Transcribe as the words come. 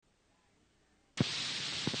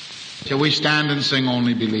Shall we stand and sing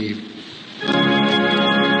Only Believe?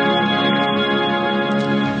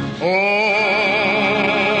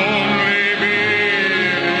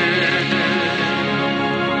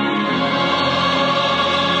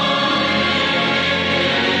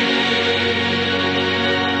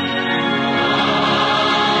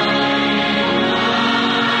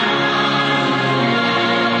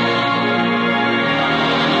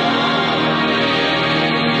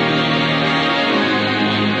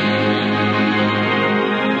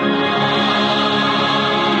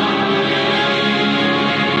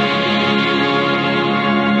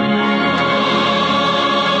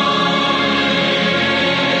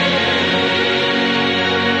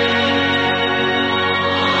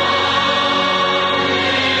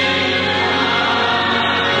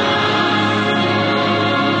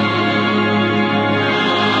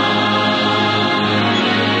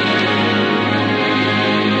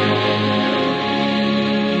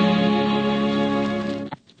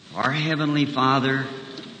 Father,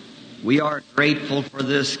 we are grateful for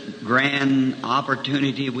this grand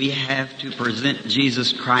opportunity we have to present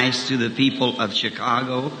Jesus Christ to the people of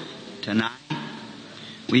Chicago tonight.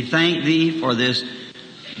 We thank Thee for this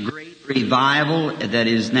great revival that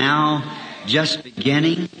is now just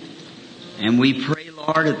beginning. And we pray,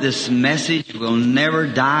 Lord, that this message will never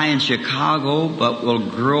die in Chicago, but will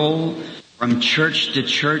grow from church to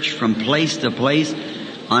church, from place to place,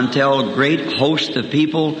 until a great host of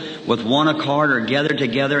people with one accord are gathered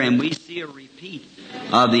together, and we see a repeat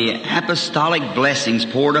of the apostolic blessings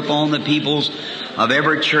poured upon the peoples of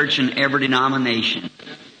every church and every denomination.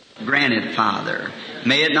 Grant it, Father.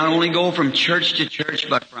 May it not only go from church to church,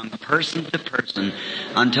 but from person to person,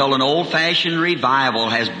 until an old-fashioned revival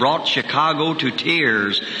has brought Chicago to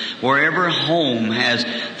tears, wherever home has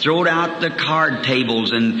thrown out the card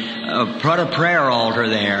tables and put a prayer altar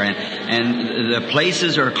there, and the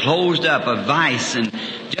places are closed up of vice, and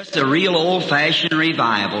just a real old-fashioned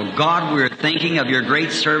revival. God, we're thinking of your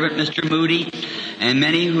great servant, Mr. Moody, and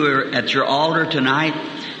many who are at your altar tonight.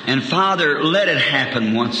 And Father, let it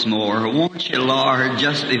happen once more, won't you, Lord,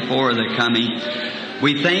 just before the coming.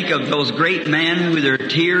 We think of those great men who their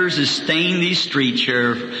tears has stained these streets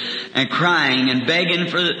here, and crying and begging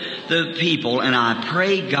for the people. And I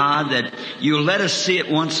pray, God, that you'll let us see it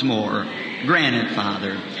once more. Grant it,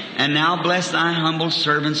 Father. And now bless thy humble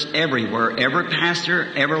servants everywhere, every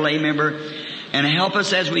pastor, every lay member, and help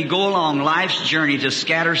us as we go along life's journey to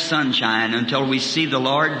scatter sunshine until we see the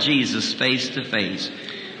Lord Jesus face to face.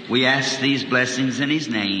 We ask these blessings in His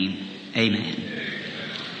name. Amen.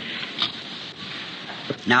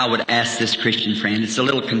 Now I would ask this Christian friend, it's a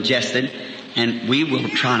little congested, and we will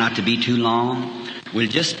try not to be too long. We'll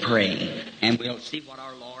just pray, and we'll see what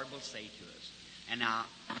our Lord will say to us. And now,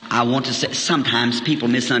 I want to say, sometimes people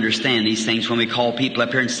misunderstand these things when we call people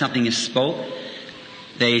up here and something is spoke.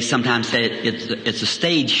 They sometimes say it's a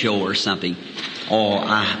stage show or something. Oh,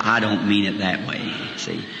 I don't mean it that way,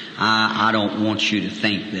 see. I don't want you to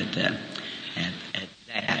think that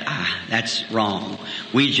that's wrong.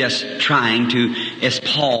 We're just trying to, as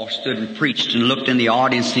Paul stood and preached and looked in the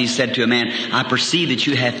audience, and he said to a man, I perceive that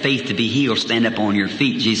you have faith to be healed. Stand up on your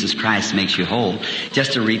feet. Jesus Christ makes you whole.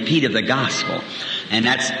 Just a repeat of the gospel. And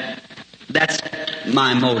that's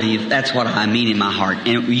my motive. That's what I mean in my heart.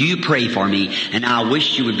 And you pray for me. And I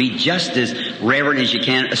wish you would be just as reverent as you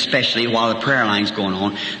can, especially while the prayer line's going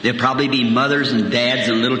on. There'll probably be mothers and dads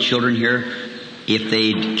and little children here. If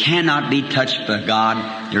they cannot be touched by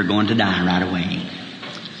God, they're going to die right away.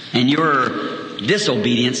 And your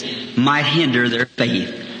disobedience might hinder their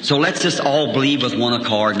faith. So let's just all believe with one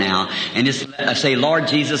accord now. And just say, Lord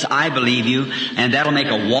Jesus, I believe you. And that'll make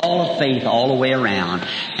a wall of faith all the way around.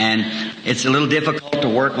 And it's a little difficult to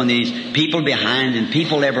work when these people behind and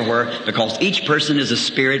people everywhere, because each person is a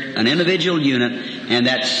spirit, an individual unit. And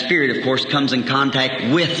that spirit, of course, comes in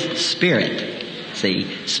contact with spirit.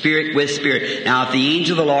 See, spirit with spirit. Now, if the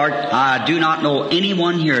angel of the Lord, I do not know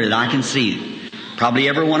anyone here that I can see. Probably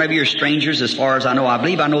every one of you are strangers as far as I know. I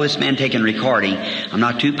believe I know this man taking recording. I'm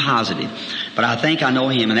not too positive. But I think I know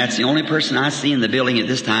him, and that's the only person I see in the building at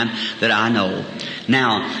this time that I know.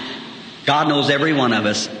 Now, God knows every one of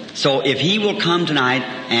us. So if He will come tonight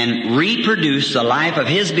and reproduce the life of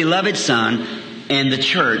His beloved Son in the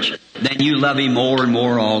church, then you love Him more and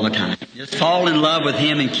more all the time. Just fall in love with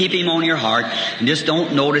Him and keep Him on your heart, and just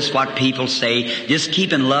don't notice what people say. Just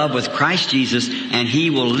keep in love with Christ Jesus, and He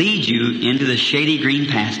will lead you into the shady green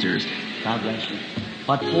pastures. God bless you.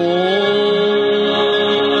 What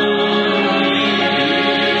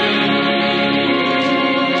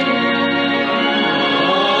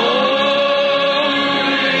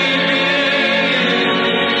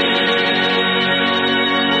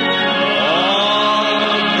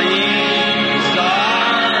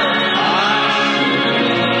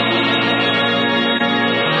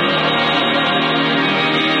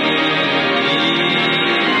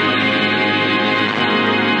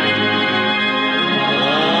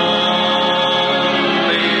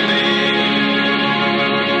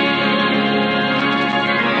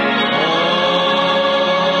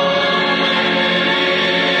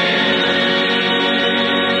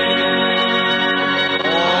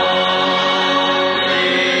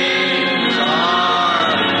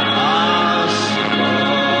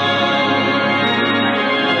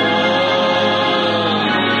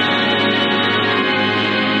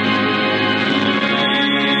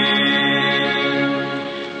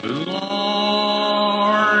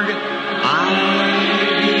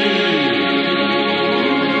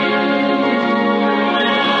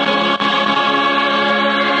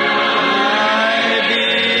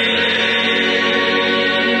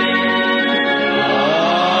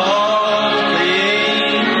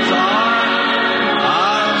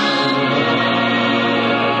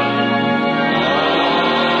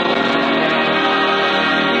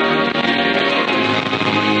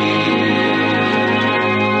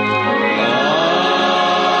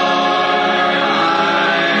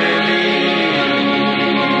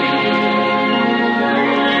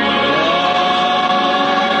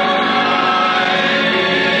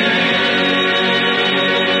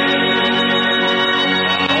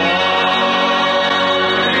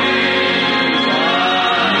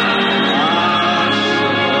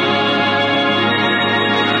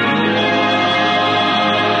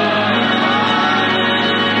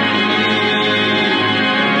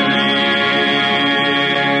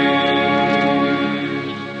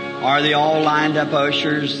up,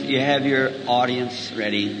 ushers. You have your audience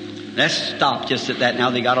ready. Let's stop just at that now.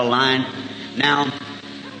 They got a line.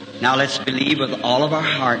 Now let's believe with all of our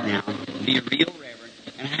heart now. Be real reverent.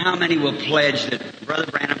 And how many will pledge that, Brother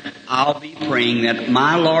Branham, I'll be praying that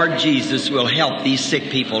my Lord Jesus will help these sick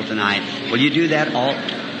people tonight. Will you do that all?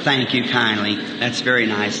 Thank you kindly. That's very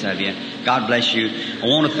nice of you. God bless you. I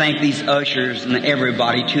want to thank these ushers and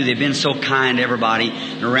everybody too. They've been so kind to everybody.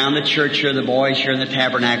 And around the church here, the boys here in the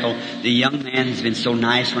tabernacle, the young man has been so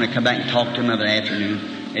nice when I come back and talk to him of an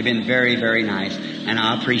afternoon. They've been very, very nice. And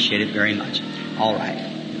I appreciate it very much. All right.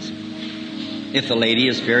 If the lady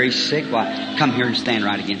is very sick, well, come here and stand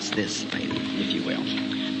right against this lady, if you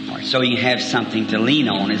will. All right. So you have something to lean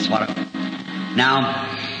on is what now,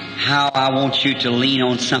 how I want you to lean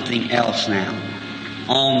on something else now.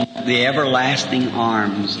 On the everlasting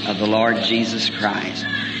arms of the Lord Jesus Christ.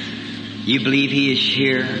 You believe He is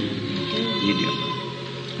here? You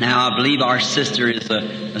do. Now I believe our sister is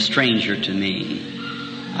a stranger to me.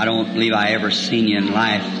 I don't believe I ever seen you in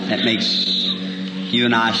life. That makes you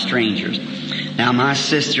and I strangers. Now my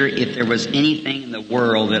sister, if there was anything in the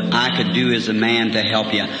world that I could do as a man to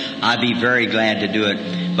help you, I'd be very glad to do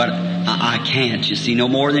it. But I can't, you see, no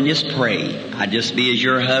more than just pray. I'd just be as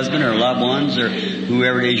your husband or loved ones or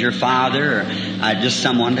whoever it is, your father, or just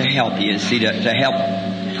someone to help you, see, to help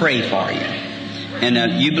pray for you.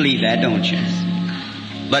 And you believe that, don't you?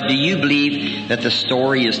 But do you believe that the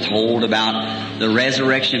story is told about the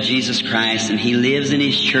resurrection of Jesus Christ and He lives in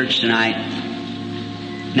His church tonight?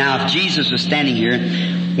 Now, if Jesus was standing here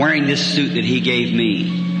wearing this suit that He gave me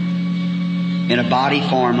in a body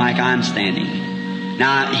form like I'm standing,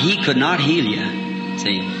 now, He could not heal you,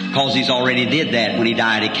 see, because He's already did that when He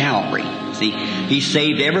died at Calvary. See, He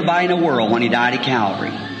saved everybody in the world when He died at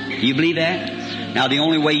Calvary. Do you believe that? Now, the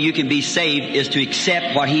only way you can be saved is to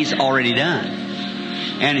accept what He's already done.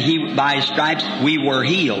 And by His stripes, we were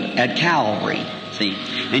healed at Calvary. See,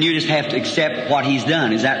 and you just have to accept what He's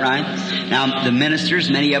done. Is that right? Now, the ministers,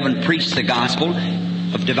 many of them preach the gospel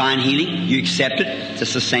of divine healing. You accept it,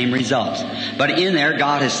 it's the same results. But in there,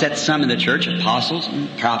 God has set some in the church, apostles and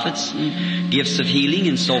prophets, and gifts of healing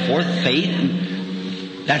and so forth, faith.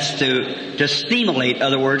 And that's to stimulate, in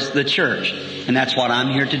other words, the church. And that's what I'm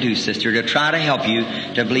here to do, sister, to try to help you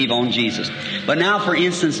to believe on Jesus. But now, for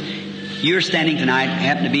instance, you're standing tonight,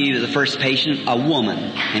 happen to be the first patient, a woman,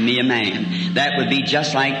 and me a man. That would be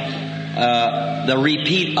just like the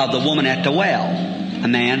repeat of the woman at the well, a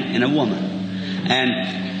man and a woman.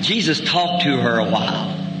 And Jesus talked to her a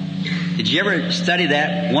while. Did you ever study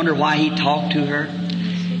that? Wonder why He talked to her?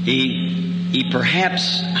 He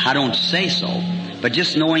perhaps, I don't say so, but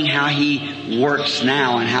just knowing how He works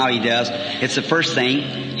now and how He does, it's the first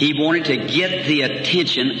thing. He wanted to get the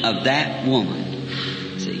attention of that woman.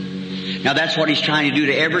 See? Now that's what He's trying to do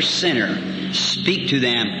to every sinner. Speak to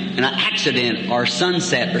them in an accident or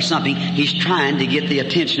sunset or something. He's trying to get the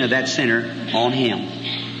attention of that sinner on Him.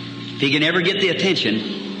 If He can ever get the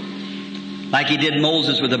attention, like He did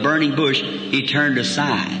Moses with a burning bush, He turned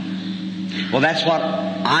aside. Well, that's what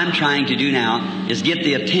I'm trying to do now, is get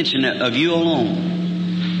the attention of you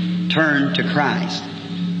alone. Turn to Christ.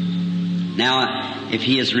 Now, if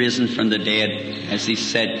He has risen from the dead, as He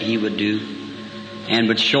said He would do, and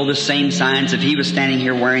would show the same signs if He was standing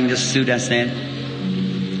here wearing this suit I said,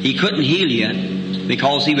 He couldn't heal you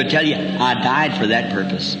because He would tell you, I died for that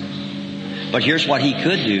purpose. But here's what He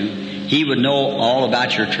could do. He would know all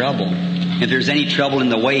about your trouble. If there's any trouble in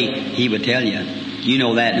the way, He would tell you. You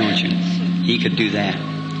know that, don't you? He could do that.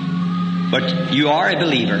 But you are a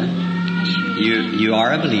believer. You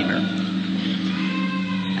are a believer.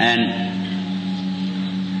 And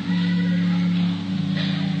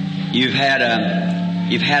you've had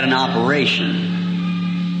an operation.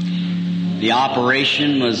 The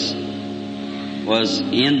operation was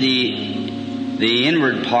in the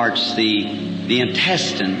inward parts, the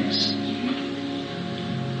intestines.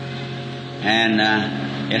 And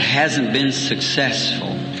it hasn't been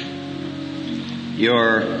successful.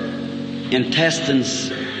 Your intestines,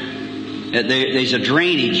 there's a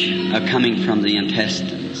drainage coming from the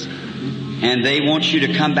intestines. And they want you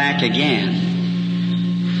to come back again.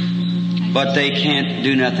 But they can't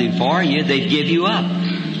do nothing for you. They'd give you up.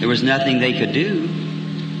 There was nothing they could do.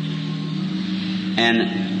 And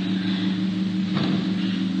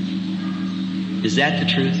is that the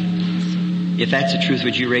truth? If that's the truth,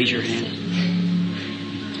 would you raise your hand?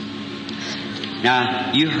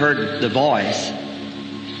 Now, you heard the voice,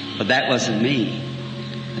 but that wasn't me.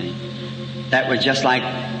 That was just like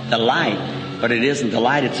the light, but it isn't the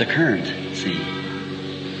light, it's a current. See?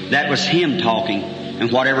 That was Him talking,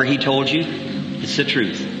 and whatever He told you, it's the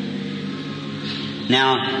truth.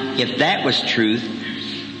 Now, if that was truth,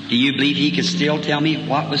 do you believe He could still tell me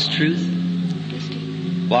what was truth?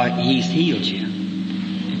 Well, He's healed you.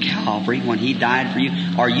 At Calvary, when He died for you.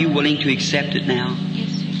 Are you willing to accept it now? Yes,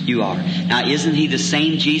 sir. You are. Now, isn't He the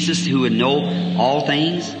same Jesus who would know all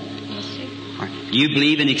things? Yes, sir. All right. Do you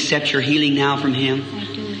believe and accept your healing now from Him? I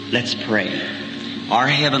do. Let's pray. Our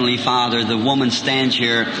Heavenly Father, the woman stands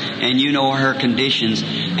here and you know her conditions,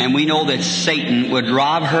 and we know that Satan would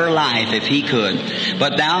rob her life if he could.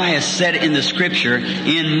 But Thou hast said in the Scripture,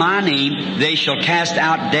 in My name they shall cast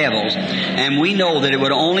out devils. And we know that it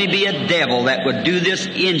would only be a devil that would do this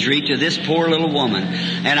injury to this poor little woman.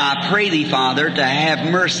 And I pray Thee, Father, to have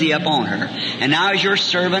mercy upon her. And now as Your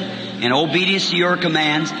servant, in obedience to Your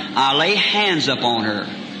commands, I lay hands upon her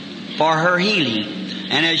for her healing.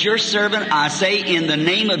 And as Your servant, I say in the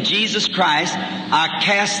name of Jesus Christ, I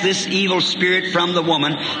cast this evil spirit from the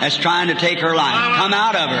woman that's trying to take her life. Come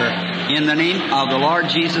out of her. In the name of the Lord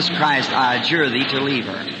Jesus Christ, I adjure Thee to leave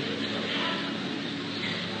her.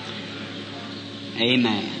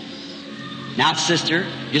 Amen. Now, sister,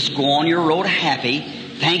 just go on your road happy,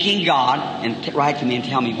 thanking God, and write to me and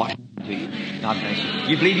tell me what happened to you. God bless you.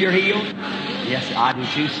 You believe you're healed? Yes, I do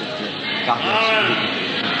too, sister. God bless you.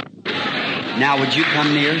 Now, would you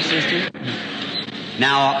come near, sister?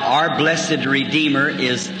 Now, our blessed Redeemer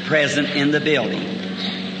is present in the building.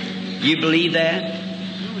 You believe that?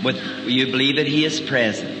 You believe that He is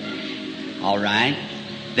present. All right.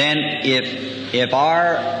 Then, if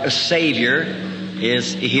our Savior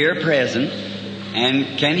is here present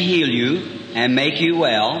and can heal you and make you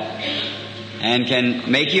well and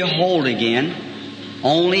can make you whole again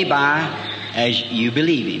only by as you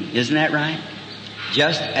believe Him. Isn't that right?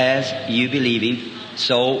 Just as you believe Him,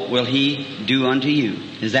 so will He do unto you.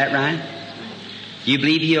 Is that right? You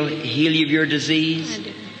believe He'll heal you of your disease? I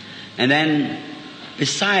do. And then,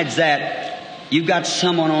 besides that, you've got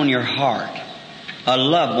someone on your heart, a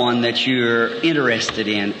loved one that you're interested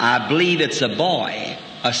in. I believe it's a boy,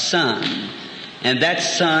 a son. And that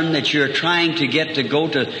son that you're trying to get to go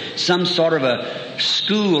to some sort of a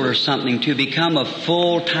school or something to become a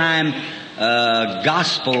full-time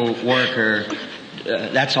gospel worker.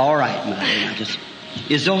 That's all right, Mother.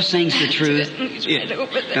 Is those things the truth? He's right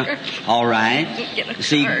over there. All right. Get a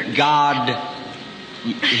See, card. God,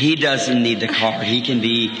 He doesn't need the card. He can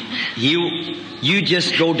be, you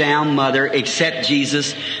just go down, Mother, accept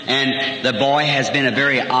Jesus, and the boy has been a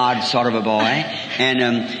very odd sort of a boy,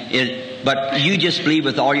 and but you just believe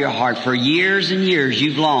with all your heart. For years and years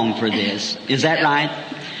you've longed for this. Is that right?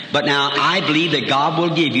 But now I believe that God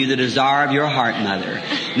will give you the desire of your heart, Mother.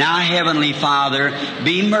 Now, Heavenly Father,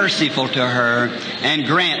 be merciful to her and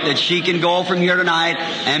grant that she can go from here tonight,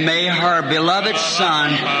 and may her beloved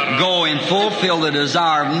son go and fulfill the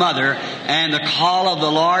desire of Mother and the call of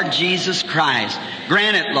the Lord Jesus Christ.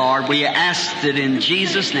 Grant it, Lord. We ask it in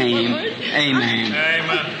Jesus' name. Amen.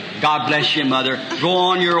 Amen. God bless you, Mother. Go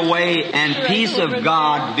on your way, and peace of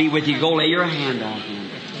God be with you. Go lay your hand on him.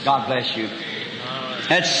 God bless you.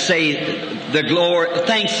 Let's say the glory,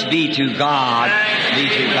 thanks be to God, be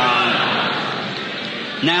to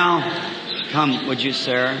God. Now, come, would you,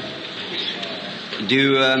 sir?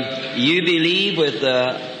 Do you believe with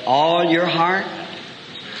all your heart?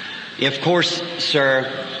 Of course,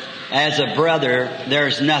 sir, as a brother,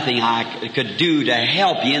 there's nothing I could do to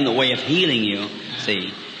help you in the way of healing you.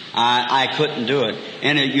 See, I couldn't do it.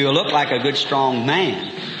 And you look like a good, strong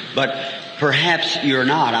man, but perhaps you're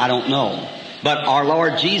not. I don't know. But our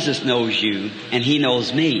Lord Jesus knows you, and He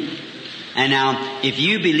knows me. And now, if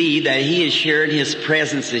you believe that He is here and His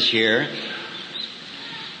presence is here,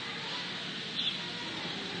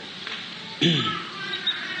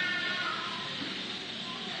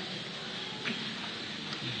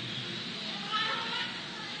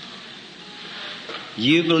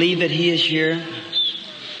 you believe that He is here?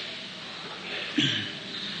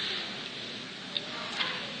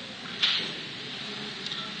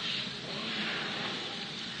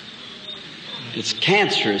 It's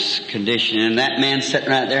cancerous condition, and that man sitting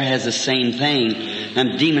right there has the same thing.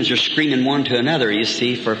 And demons are screaming one to another, you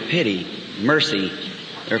see, for pity, mercy.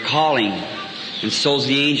 They're calling, and so's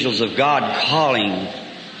the angels of God calling.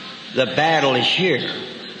 The battle is here.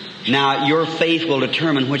 Now, your faith will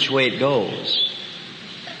determine which way it goes.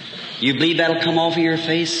 You believe that'll come off of your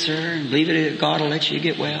face, sir? Believe it, God will let you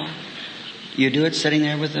get well? You do it sitting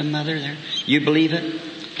there with the mother there? You believe it?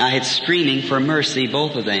 Now, it's screaming for mercy,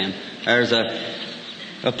 both of them. There's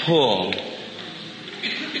a pull.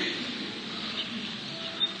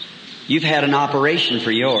 You've had an operation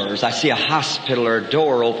for yours. I see a hospital or a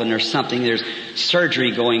door open or something. There's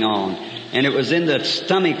surgery going on. And it was in the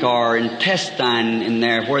stomach or intestine in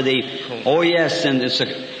there where oh yes, and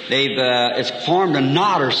it's formed a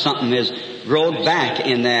knot or something has grown back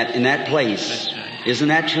in that place. Isn't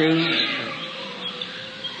that true?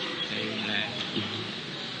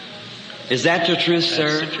 Is that the truth,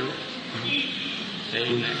 sir?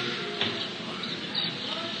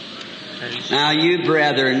 Now you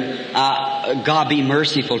brethren, God be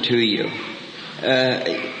merciful to you.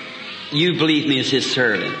 You believe me as His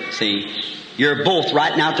servant, see. You're both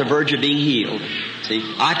right now at the verge of being healed. See,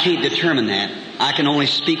 I can't determine that. I can only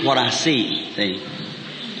speak what I see, see.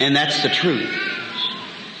 And that's the truth.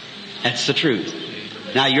 That's the truth.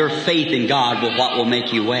 Now your faith in God will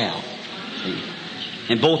make you well. See.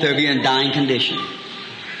 And both of you in dying condition.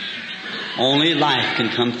 Only life can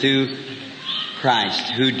come through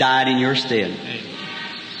Christ who died in your stead.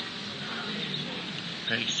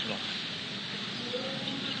 Praise the Lord.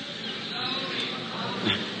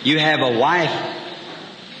 You have a wife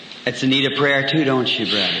that's in need of prayer too, don't you,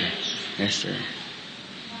 brother? Yes, sir.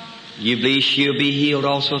 You believe she'll be healed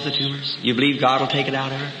also of the tumors? You believe God will take it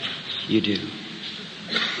out of her? You do.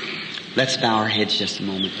 Let's bow our heads just a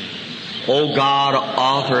moment. O God,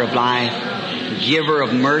 author of life, giver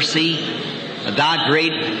of mercy, Thy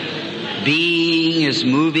great being is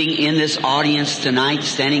moving in this audience tonight,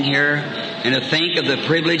 standing here, and to think of the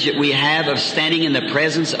privilege that we have of standing in the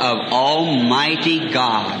presence of Almighty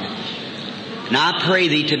God. And I pray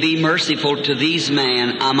Thee to be merciful to these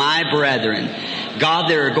men, my brethren. God,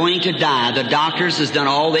 they're going to die. The doctors has done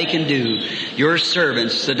all they can do. Your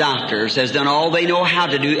servants, the doctors, has done all they know how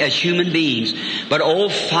to do as human beings. But oh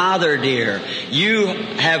Father dear, You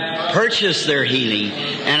have purchased their healing.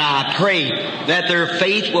 And I pray that their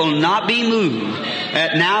faith will not be moved.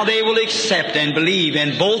 That now they will accept and believe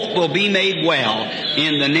and both will be made well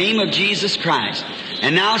in the name of Jesus Christ.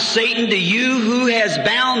 And now Satan, to you who has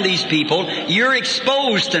bound these people, you're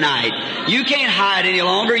exposed tonight. You can't hide any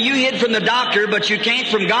longer. You hid from the doctor, but you can't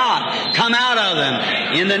from God. Come out of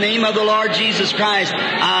them. In the name of the Lord Jesus Christ,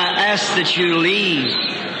 I ask that you leave.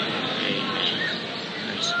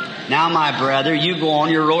 Now, my brother, you go on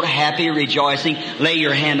your road happy, rejoicing. Lay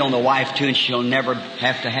your hand on the wife too, and she'll never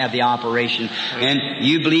have to have the operation. And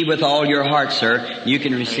you believe with all your heart, sir, you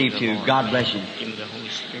can receive too. God bless you.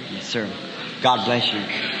 Yes, sir. God bless you.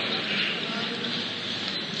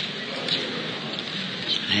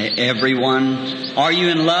 Everyone, are you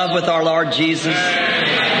in love with our Lord Jesus?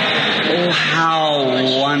 Oh,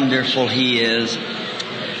 how wonderful He is.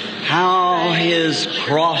 How His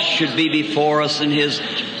cross should be before us and His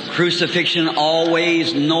crucifixion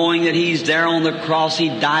always, knowing that He's there on the cross. He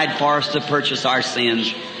died for us to purchase our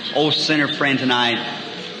sins. Oh, sinner friend tonight,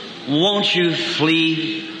 won't you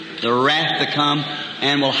flee the wrath to come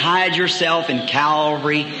and will hide yourself in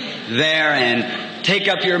Calvary there and take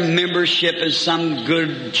up your membership in some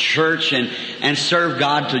good church and serve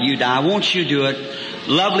God till you die? Won't you do it?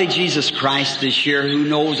 Lovely Jesus Christ this year, who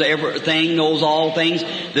knows everything, knows all things.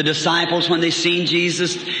 The disciples, when they seen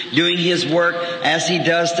Jesus doing His work as He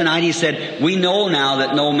does tonight, He said, we know now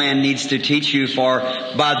that no man needs to teach you, for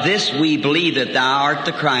by this we believe that Thou art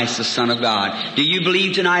the Christ, the Son of God. Do you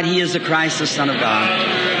believe tonight He is the Christ, the Son of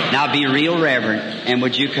God? Now be real reverent, and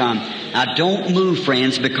would you come? Now don't move,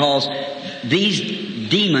 friends, because these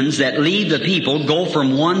demons that leave the people go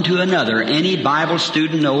from one to another. Any Bible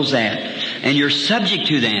student knows that. And you're subject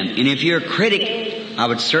to them. And if you're a critic, I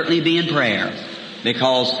would certainly be in prayer.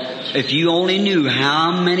 Because if you only knew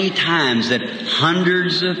how many times that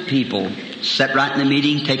hundreds of people sat right in the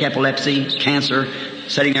meeting, take epilepsy, cancer,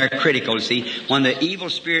 sitting there critical, see. When the evil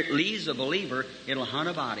spirit leaves a believer, it'll hunt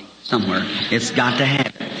a body somewhere. It's got to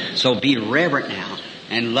happen. So be reverent now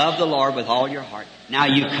and love the Lord with all your heart. Now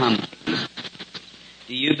you come.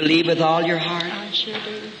 Do you believe with all your heart? I sure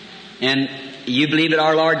do. And you believe that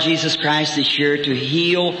our Lord Jesus Christ is here to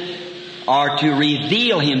heal or to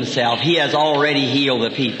reveal Himself. He has already healed the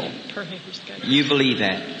people. You believe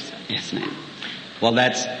that? Yes, ma'am. Well,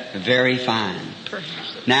 that's very fine.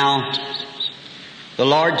 Now, the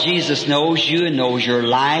Lord Jesus knows you and knows your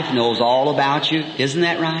life, knows all about you. Isn't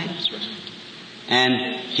that right?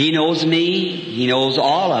 And He knows me. He knows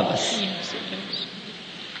all of us.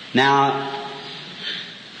 Now,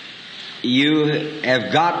 you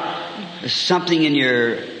have got something in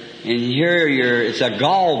here, it's a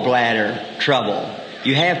gallbladder trouble.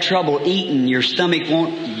 You have trouble eating, your stomach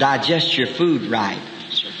won't digest your food right.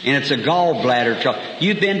 And it's a gallbladder trouble.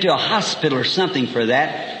 You've been to a hospital or something for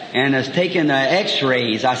that, and has taken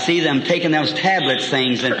x-rays. I see them taking those tablets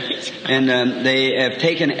things, and they have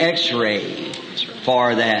taken x-ray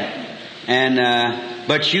for that.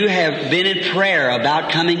 But you have been in prayer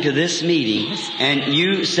about coming to this meeting, and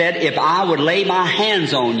you said if I would lay my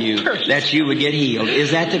hands on you, that you would get healed.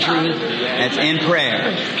 Is that the truth? That's in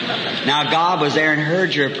prayer. Now God was there and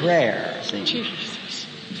heard your prayer. See?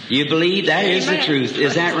 You believe that is the truth.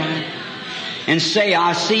 Is that right? And say,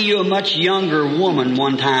 I see you a much younger woman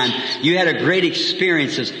one time. You had a great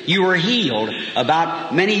experiences. You were healed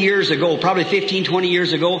about many years ago, probably 15, 20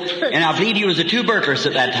 years ago. And I believe you was a tuberculosis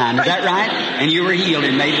at that time. Is that right? And you were healed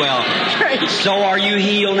and made well. So are you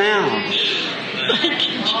healed now?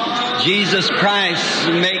 Jesus Christ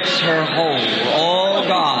makes her whole. Oh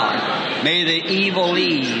God, may the evil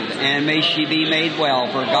leave and may she be made well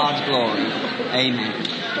for God's glory. Amen.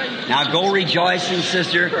 Now go rejoicing,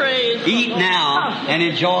 sister. Eat now and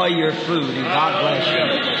enjoy your food, and God bless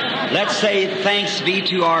you. Let's say thanks be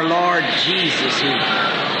to our Lord Jesus.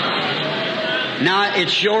 Now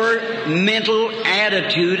it's your mental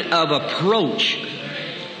attitude of approach.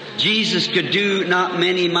 Jesus could do not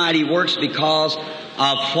many mighty works because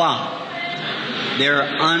of what? Their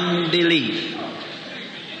unbelief.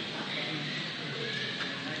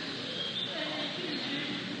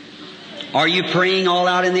 Are you praying all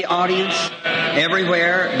out in the audience?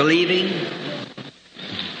 Everywhere, believing?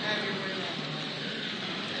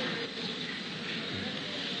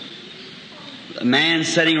 A man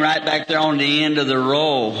sitting right back there on the end of the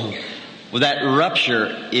row with that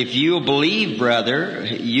rupture. If you believe, brother,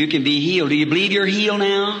 you can be healed. Do you believe you're healed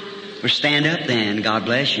now? Or stand up then. God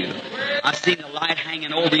bless you. I seen the light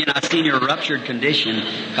hanging over you and I seen your ruptured condition.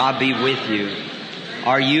 God be with you.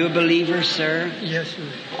 Are you a believer, sir? Yes, sir.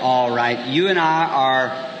 All right. You and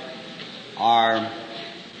I are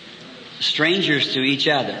strangers to each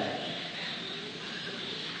other.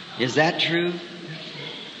 Is that true?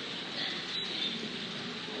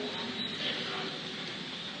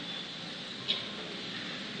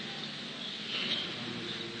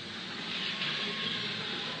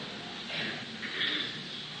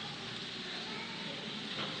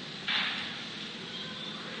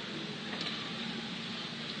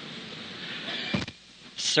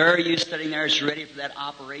 Sir, you sitting there, it's ready for that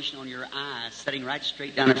operation on your eyes, sitting right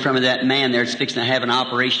straight down in front of that man there. It's fixing to have an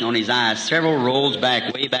operation on his eyes. Several rows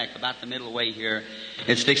back, way back, about the middle way here.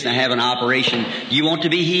 It's fixing to have an operation. You want to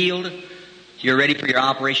be healed? You're ready for your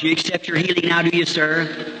operation. You accept your healing now, do you,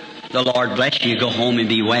 sir? The Lord bless you. Go home and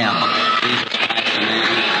be well. Jesus Christ, amen.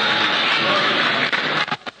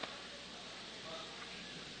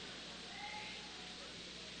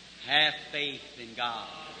 Have faith in God.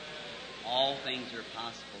 All things are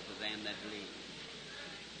possible to them that believe.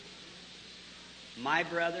 My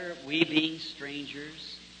brother, we being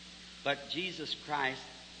strangers, but Jesus Christ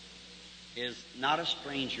is not a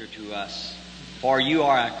stranger to us, for you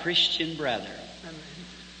are a Christian brother.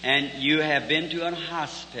 And you have been to a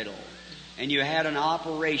hospital, and you had an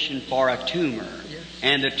operation for a tumor,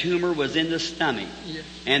 and the tumor was in the stomach,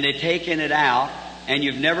 and they've taken it out, and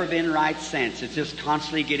you've never been right since. It's just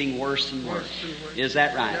constantly getting worse and worse. Is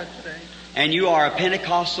that right? That's right. And you are a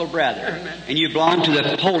Pentecostal brother. And you belong to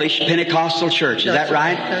the Polish Pentecostal Church. Is that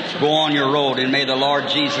right? Go on your road and may the Lord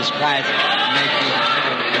Jesus Christ make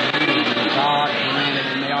you God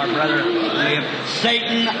and may our brother live.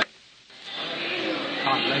 Satan.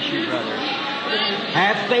 God bless you, brother.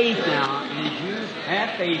 Have faith now. As you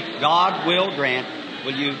have faith, God will grant.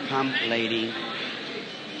 Will you come, lady?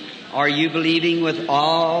 Are you believing with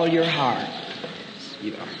all your heart?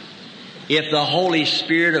 You are. If the Holy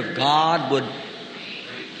Spirit of God would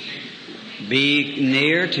be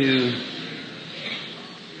near to do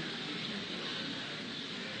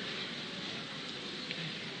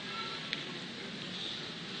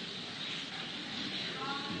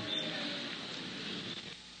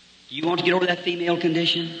you want to get over that female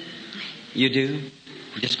condition? You do?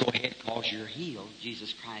 Just go ahead because you're healed.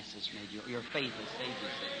 Jesus Christ has made you. Your faith has saved you.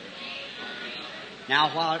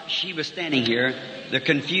 Now, while she was standing here, the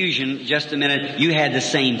confusion, just a minute, you had the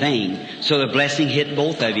same thing. So the blessing hit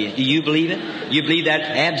both of you. Do you believe it? You believe that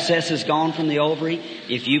abscess is gone from the ovary?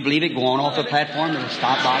 If you believe it, go on off the platform. It'll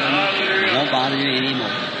stop bothering you. It won't bother you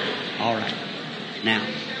anymore. All right. Now,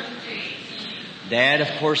 Dad, of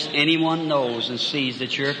course, anyone knows and sees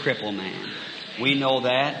that you're a crippled man. We know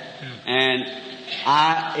that. And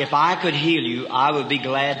if I could heal you, I would be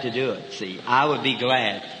glad to do it. See, I would be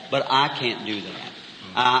glad. But I can't do that.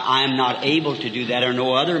 I am not able to do that, or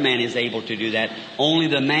no other man is able to do that. Only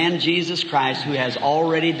the man Jesus Christ who has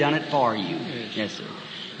already done it for you. Yes, sir.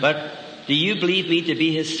 But do you believe me to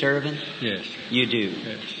be His servant? Yes. You do.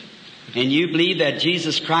 Yes. And you believe that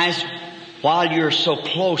Jesus Christ while you're so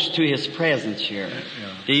close to His presence here.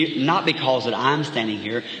 Not because that I'm standing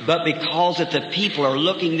here, but because that the people are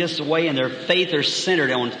looking this way and their faith are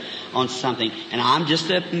centered on something. And I'm just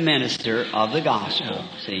a minister of the gospel,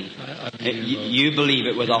 see. You believe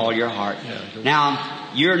it with all your heart.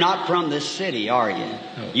 Now, you're not from this city, are you?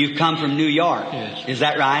 You've come from New York. Yes. Is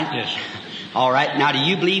that right? Yes. All right. Now, do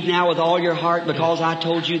you believe now with all your heart because I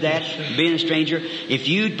told you that, being a stranger? If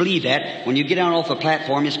you believe that, when you get down off the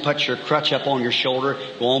platform, just put your crutch up on your shoulder,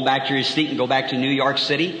 go on back to your seat and go back to New York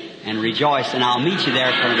City and rejoice. And I'll meet you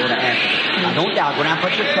there when I go to Africa. Now, don't doubt. Go down,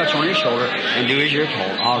 put your crutch on your shoulder and do as you're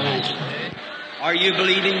told. All right. Are you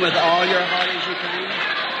believing with all your heart as you can?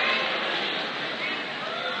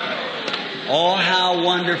 Oh, how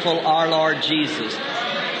wonderful our Lord Jesus.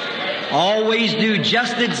 Always do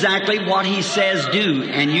just exactly what He says do,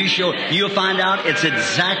 and you'll find out it's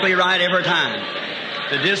exactly right every time.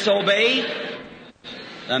 To disobey,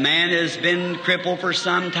 the man has been crippled for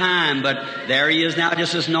some time, but there he is now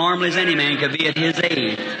just as normal as any man could be at his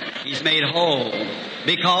age. He's made whole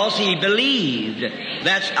because he believed.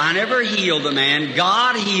 I never healed the man.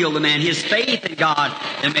 God healed the man. His faith in God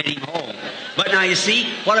that made him whole. But now you see,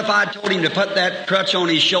 what if I told him to put that crutch on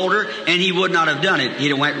his shoulder and he would not have done it? He'd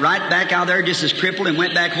have went right back out there just as crippled and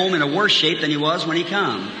went back home in a worse shape than he was when he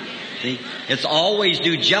come. See, it's always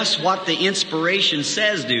do just what the inspiration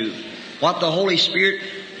says do. What the Holy Spirit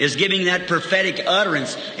is giving that prophetic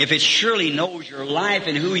utterance. If it surely knows your life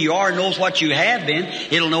and who you are, knows what you have been,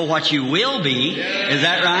 it'll know what you will be. Is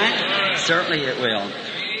that right? Certainly it will.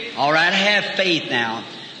 All right, have faith now.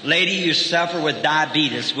 Lady, you suffer with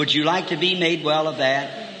diabetes. Would you like to be made well of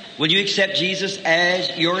that? Would you accept Jesus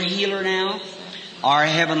as your healer now? Our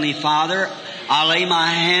Heavenly Father, I lay my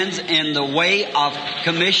hands in the way of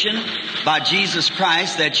commission by Jesus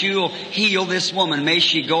Christ that you'll heal this woman. May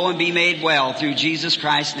she go and be made well through Jesus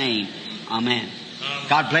Christ's name. Amen.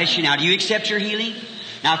 God bless you. Now, do you accept your healing?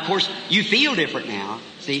 Now, of course, you feel different now.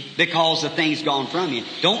 See, because the thing's gone from you.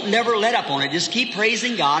 Don't never let up on it. Just keep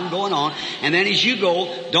praising God and going on. And then as you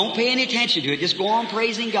go, don't pay any attention to it. Just go on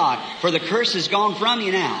praising God. For the curse has gone from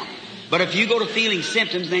you now. But if you go to feeling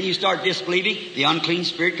symptoms, then you start disbelieving, the unclean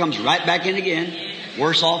spirit comes right back in again.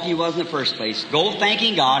 Worse off you was in the first place. Go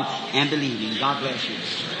thanking God and believing. God bless you.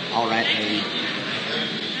 All right, lady.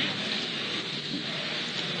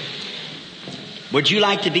 Would you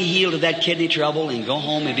like to be healed of that kidney trouble and go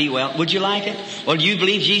home and be well? Would you like it? Well, do you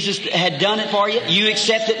believe Jesus had done it for you? You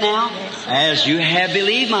accept it now? As you have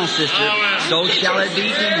believed, my sister, so shall it be to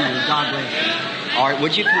you. God bless you. All right,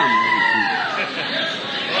 would you come?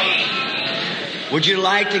 Would you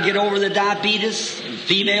like to get over the diabetes,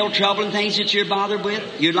 female trouble and things that you're bothered with?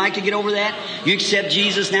 You'd like to get over that? You accept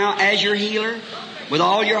Jesus now as your healer? With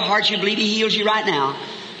all your heart you believe He heals you right now.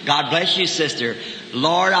 God bless you, sister.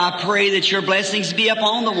 Lord, I pray that your blessings be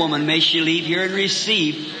upon the woman. May she leave here and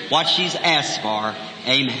receive what she's asked for.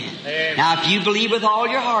 Amen. Amen. Now, if you believe with all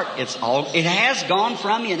your heart, it has gone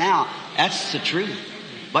from you now. That's the truth.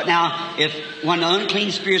 But now, when the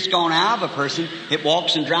unclean spirit's gone out of a person, it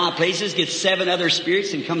walks in dry places, gets 7 other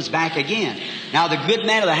spirits, and comes back again. Now, the good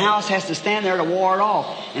man of the house has to stand there to ward it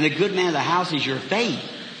off. And the good man of the house is your faith.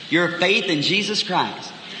 Your faith in Jesus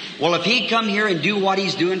Christ. Well, if He'd come here and do what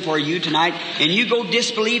He's doing for you tonight, and you go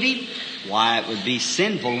disbelieving, why, it would be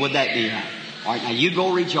sinful, would that be? All right, now you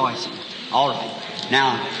go rejoicing. All right.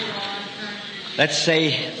 Now, let's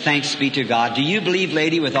say thanks be to God. Do you believe,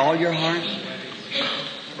 lady, with all your heart?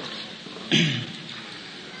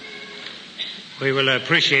 We will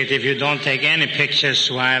appreciate if you don't take any pictures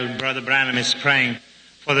while Brother Branham is praying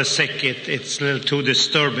for the sick. It's a little too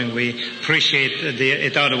disturbing. We appreciate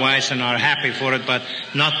it otherwise and are happy for it, but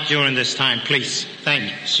not during this time. Please. Thank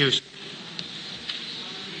you. Excuse me.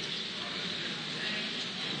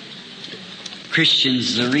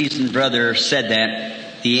 Christians, the reason Brother said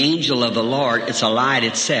that, the angel of the Lord, it's a light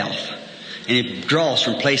itself. And it draws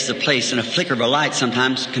from place to place, and a flicker of a light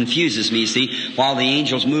sometimes confuses me, you see, while the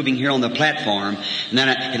angel's moving here on the platform. And then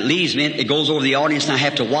it leaves me, it goes over the audience, and I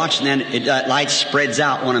have to watch, and then that light spreads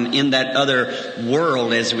out when I'm in that other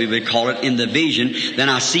world, as we would call it, in the vision. Then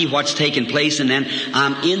I see what's taking place, and then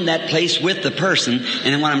I'm in that place with the person,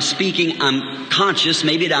 and then when I'm speaking, I'm conscious,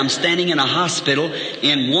 maybe that I'm standing in a hospital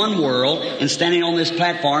in one world, and standing on this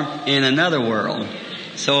platform in another world.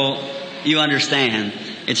 So, you understand.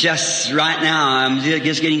 It's just right now, I'm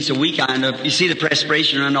just getting so weak. You see the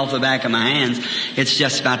perspiration running off the back of my hands. It's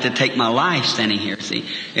just about to take my life standing here, see.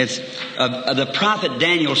 It's, the prophet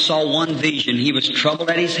Daniel saw one vision. He was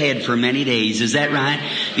troubled at his head for many days. Is that right?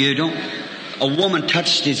 a woman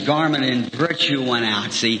touched his garment and virtue went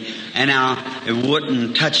out, see. And now, it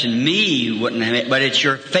wouldn't touching me, wouldn't have it, but it's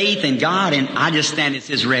your faith in God, and I just stand as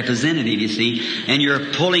His representative, you see. And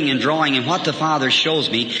you're pulling and drawing, and what the Father shows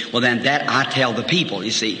me, well then that I tell the people,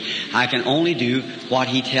 you see. I can only do what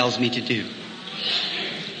He tells me to do.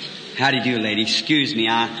 How do you do, lady? Excuse me,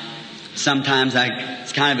 sometimes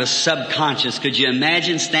it's kind of a subconscious. Could you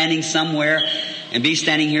imagine standing somewhere and be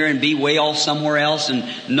standing here and be way off somewhere else and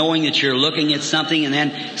knowing that you're looking at something and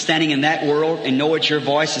then standing in that world and know that your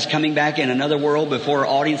voice is coming back in another world before an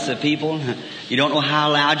audience of people? You don't know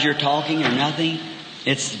how loud you're talking or nothing.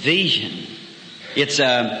 It's vision. It's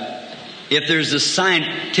if there's a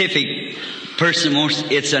scientific person,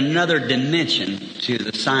 it's another dimension to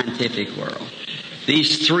the scientific world.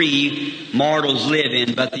 These three mortals live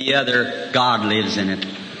in, but the other, God lives in it.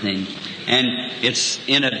 And it's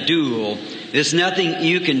in a duel. There's nothing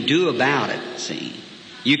you can do about it, see.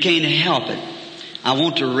 You can't help it. I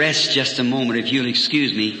want to rest just a moment, if you'll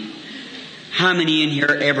excuse me. How many in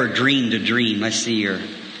here ever dreamed a dream? Let's see here.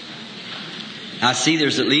 I see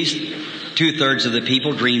there's at least 2/3 of the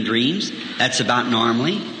people dream dreams. That's about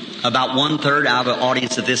normally. About 1/3 out of an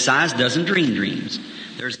audience of this size doesn't dream dreams.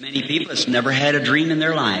 There's many people that's never had a dream in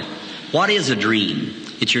their life. What is a dream?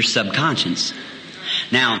 It's your subconscious.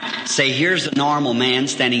 Now, say here's a normal man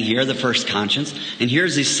standing here, the first conscience, and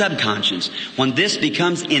here's his subconscious. When this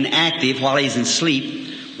becomes inactive while he's in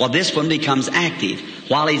sleep, well, this one becomes active.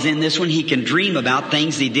 While he's in this one, he can dream about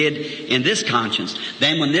things he did in this conscience.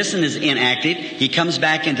 Then when this one is inactive, he comes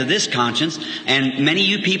back into this conscience, and many of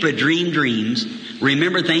you people that dream dreams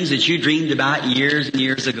remember things that you dreamed about years and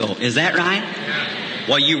years ago. Is that right?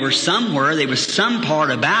 Well, you were somewhere, there was some part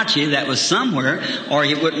about you that was somewhere, or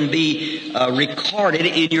it wouldn't be recorded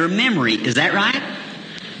in your memory. Is that right?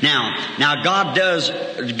 Now God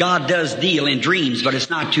does deal in dreams, but it's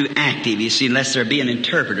not too active, you see, unless there be an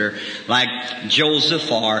interpreter like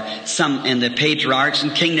Joseph or some, and the patriarchs,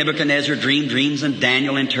 and King Nebuchadnezzar dreamed dreams and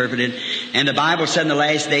Daniel interpreted. And the Bible said in the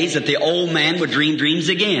last days that the old man would dream dreams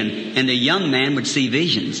again, and the young man would see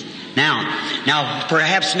visions. Now,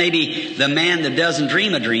 perhaps maybe the man that doesn't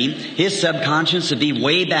dream a dream, his subconscious would be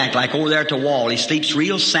way back, like over there at the wall. He sleeps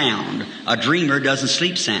real sound. A dreamer doesn't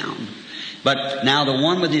sleep sound. But now the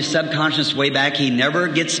one with his subconscious way back, he never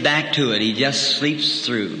gets back to it. He just sleeps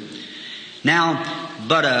through. Now,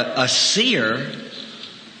 but a seer,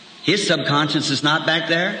 his subconscious is not back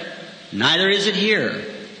there. Neither is it here.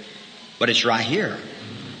 But it's right here.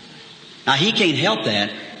 Now, he can't help that.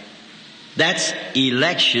 That's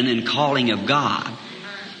election and calling of God.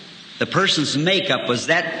 The person's makeup was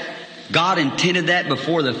that. God intended that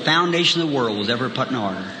before the foundation of the world was ever put in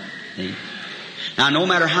order. See? Now, no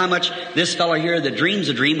matter how much this fellow here that dreams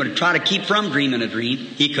a dream would try to keep from dreaming a dream,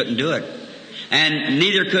 he couldn't do it. And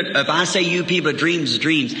neither could, if I say you people dreams,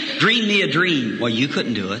 dream me a dream. Well, you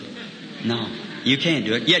couldn't do it. No, you can't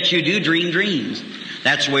do it. Yet you do dream dreams.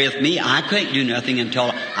 That's the way with me. I can't do nothing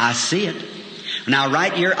until I see it. Now,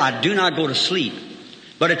 right here, I do not go to sleep.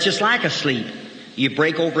 But it's just like a sleep. You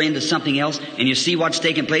break over into something else and you see what's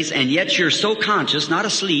taking place, and yet you're so conscious, not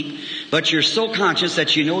asleep, but you're so conscious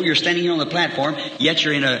that you know you're standing here on the platform, yet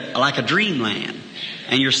you're in like a dreamland.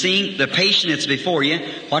 And you're seeing the patient that's before you,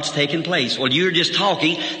 what's taking place. Well, you're just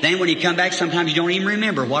talking, then when you come back, sometimes you don't even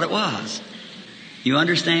remember what it was. You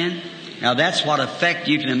understand? Now that's what effect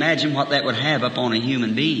you can imagine what that would have upon a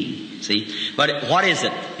human being. See? But what is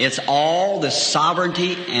it? It's all the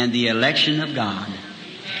sovereignty and the election of God.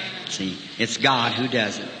 See? It's God who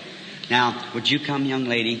does it. Now, would you come, young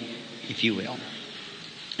lady, if you will?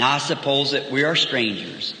 Now, I suppose that we are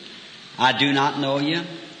strangers. I do not know you.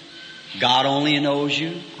 God only knows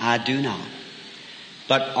you. I do not.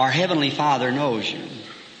 But our Heavenly Father knows you.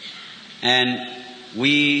 And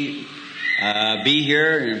we be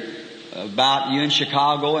here about you in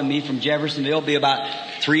Chicago and me from Jeffersonville, be about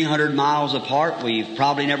 300 miles apart. We've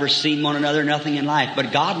probably never seen one another, nothing in life.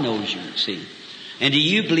 But God knows you, see. And do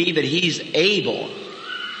you believe that He's able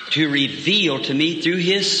to reveal to me through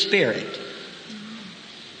His Spirit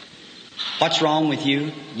what's wrong with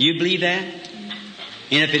you? You believe that?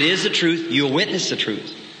 And if it is the truth, you'll witness the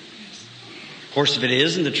truth. Of course, if it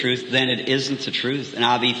isn't the truth, then it isn't the truth. And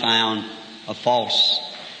I'll be found a false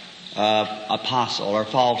apostle or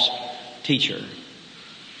false teacher.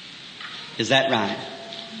 Is that right?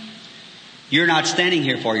 You're not standing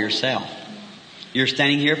here for yourself. You're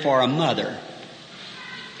standing here for a mother.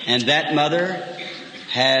 And that mother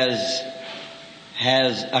has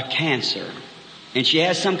a cancer. And she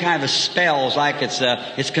has some kind of a spells, like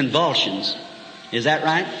it's convulsions. Is that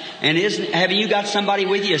right? And haven't you got somebody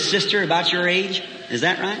with you, a sister about your age? Is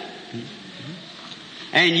that right? Mm-hmm.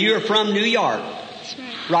 And you're from New York, That's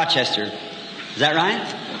right. Rochester. Is that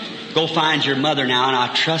right? Go find your mother now, and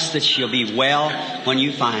I trust that she'll be well when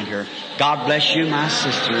you find her. God bless you, my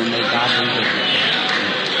sister, and may God be with you.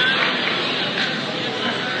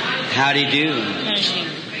 Howdy do.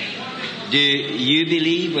 Do you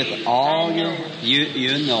believe with all your...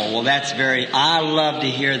 You know. Well, that's I love to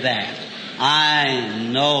hear that. I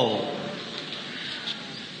know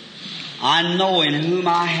in whom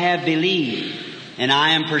I have believed, and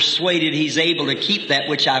I am persuaded He's able to keep that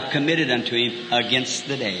which I've committed unto Him against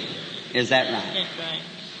the day. Is that right? That's right.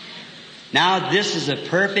 Now, this is a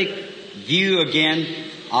perfect view again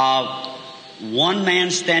of one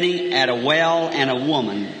man standing at a well and a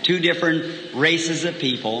woman, two different races of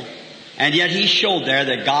people, and yet he showed there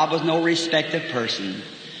that God was no respect of person.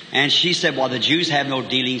 And she said, well, the Jews have no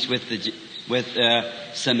dealings with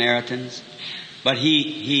Samaritans. But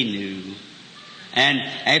he knew. And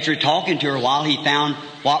after talking to her a while, he found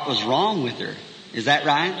what was wrong with her. Is that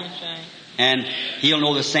right? That's right. And He'll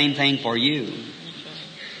know the same thing for you.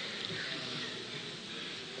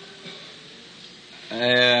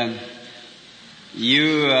 That's right.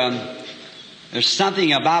 There's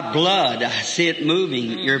something about blood. I see it moving.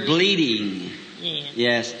 Mm-hmm. You're bleeding. Yeah.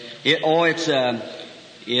 Yes.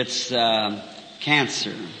 It's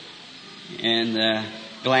cancer and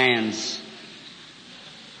glands.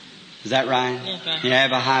 Is that right? That's right. You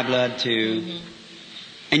have a high blood too. Mm-hmm.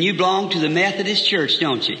 And you belong to the Methodist Church,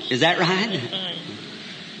 don't you? Is that right? That's right.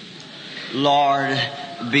 Lord,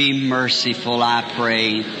 be merciful, I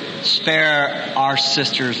pray. Spare our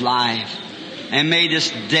sister's life. And may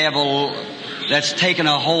this devil that's taken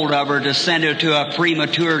a hold of her to send her to a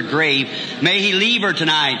premature grave, may he leave her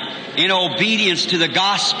tonight. In obedience to the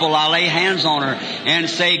gospel, I lay hands on her and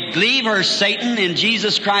say, leave her, Satan, in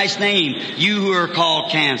Jesus Christ's name, you who are called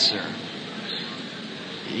cancer.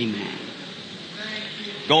 Amen.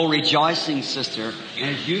 Go rejoicing, sister.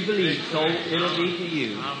 As you believe, so it'll be to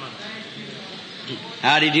you.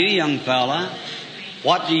 Howdy do, young fella.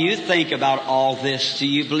 What do you think about all this? Do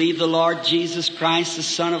you believe the Lord Jesus Christ, the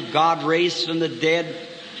Son of God, raised from the dead?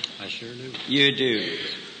 I sure do. You do.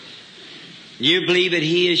 You believe that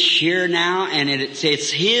He is here now, and it's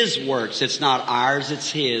His works. It's not ours, it's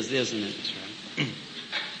His, isn't it? That's right.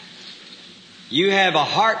 You have a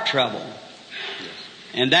heart trouble.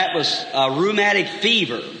 And that was a rheumatic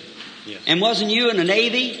fever. Yes. And wasn't you in the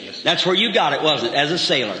Navy? Yes. That's where you got it, wasn't it? As a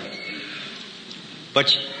sailor.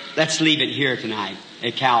 But let's leave it here tonight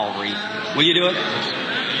at Calvary. Will you do it?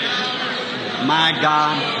 My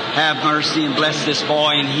God, have mercy and bless this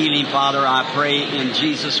boy and heal him, Father, I pray in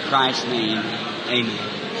Jesus Christ's name.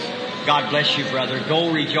 Amen. God bless you, brother.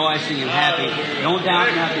 Go rejoicing and happy. Don't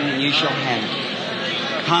doubt nothing, and you shall have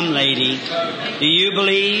it. Come, lady. Do you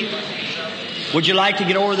believe? Would you like to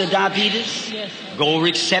get over the diabetes? Yes. Go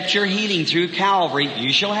accept your healing through Calvary.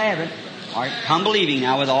 You shall have it. All right, come believing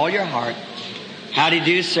now with all your heart. Howdy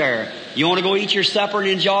do, sir. You want to go eat your supper and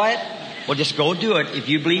enjoy it? Well, just go do it. If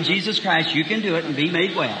you believe Jesus Christ, you can do it and be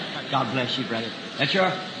made well. God bless you, brother. That's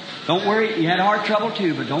your... Don't worry. You had heart trouble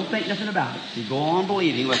too, but don't think nothing about it. You go on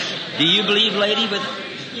believing. Do you believe, lady, with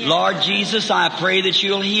Lord Jesus, I pray that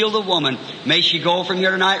you'll heal the woman. May she go from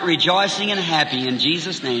here tonight rejoicing and happy in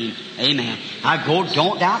Jesus' name. Amen. I go,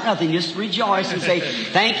 don't doubt nothing. Just rejoice and say,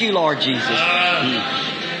 thank you, Lord Jesus.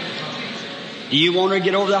 Do you want her to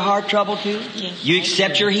get over the heart trouble too? Yes. You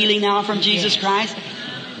accept your healing now from Jesus Christ?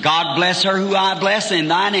 God bless her who I bless in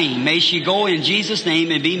thy name. May she go in Jesus' name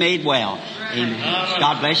and be made well. Amen.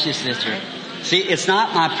 God bless you, sister. See, it's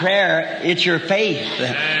not my prayer, it's your faith.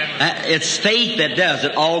 It's faith that does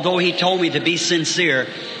it, although He told me to be sincere.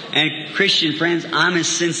 And Christian friends, I'm as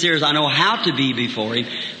sincere as I know how to be before Him,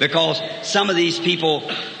 because some of these people,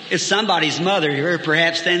 it's somebody's mother here,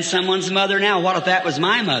 perhaps then someone's mother now. What if that was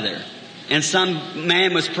my mother? And some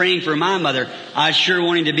man was praying for my mother. I sure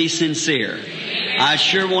want him to be sincere. I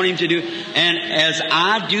sure want him to do, and as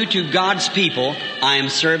I do to God's people, I am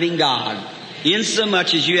serving God.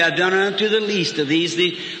 Insomuch as you have done unto the least of these,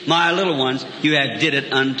 my little ones, you have did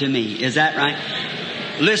it unto me. Is that right?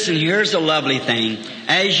 Listen, here's the lovely thing.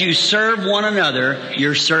 As you serve one another,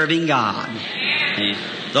 you're serving God. Okay?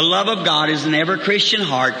 The love of God is in every Christian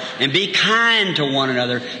heart, and be kind to one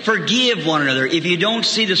another. Forgive one another. If you don't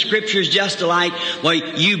see the Scriptures just alike, well,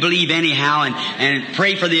 you believe anyhow, and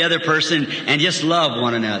pray for the other person and just love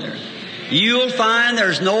one another. You'll find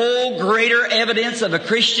there's no greater evidence of a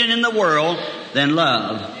Christian in the world than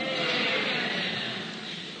love.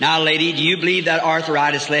 Now, lady, do you believe that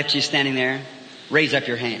arthritis left you standing there? Raise up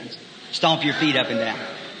your hands. Stomp your feet up and down.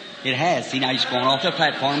 It has. See, now you're going off the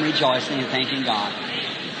platform rejoicing and thanking God.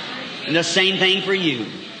 And the same thing for you.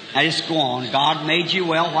 Now just go on. God made you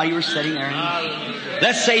well while you were sitting there.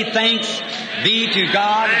 Let's say thanks be to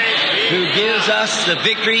God who gives us the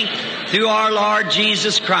victory through our Lord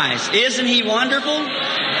Jesus Christ. Isn't He wonderful?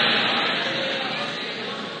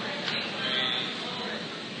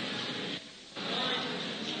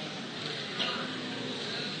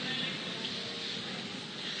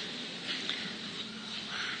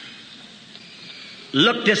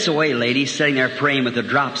 Look this way, lady, sitting there praying with a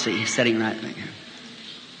dropsy, sitting right there.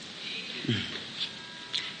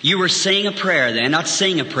 You were saying a prayer then, not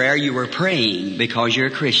saying a prayer, you were praying because you're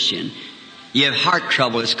a Christian. You have heart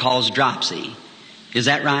trouble, it's called dropsy. Is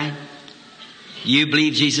that right? You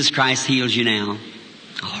believe Jesus Christ heals you now?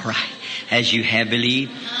 All right. As you have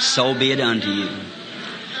believed, so be it unto you.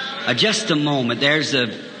 Just a moment, there's a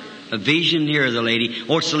vision here of the lady.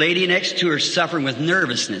 Oh, it's the lady next to her suffering with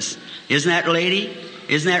nervousness. Isn't that lady?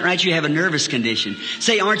 Isn't that right? You have a nervous condition.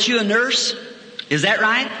 Say, aren't you a nurse? Is that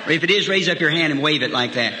right? Or if it is, raise up your hand and wave it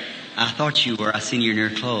like that. I thought you were. I seen you in your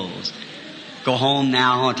clothes. Go home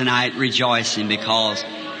now tonight rejoicing because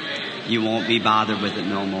you won't be bothered with it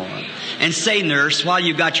no more. And say, nurse, while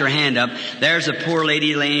you've got your hand up, there's a poor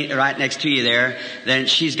lady laying right next to you there. Then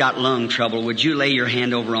she's got lung trouble. Would you lay your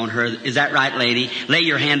hand over on her? Is that right, lady? Lay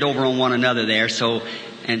your hand over on one another there. So,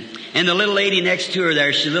 and the little lady next to her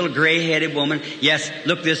there, she's a little gray-headed woman. Yes,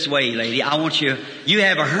 look this way, lady. I want you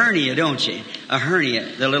have a hernia, don't you? A hernia.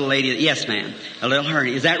 The little lady, yes, ma'am. A little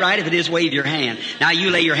hernia. Is that right? If it is, wave your hand. Now you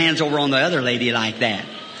lay your hands over on the other lady like that.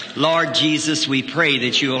 Lord Jesus, we pray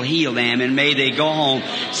that you'll heal them and may they go home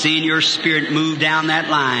seeing your Spirit move down that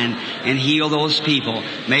line and heal those people.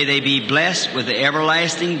 May they be blessed with the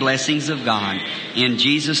everlasting blessings of God. In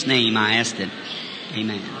Jesus' name I ask it.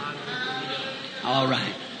 Amen. All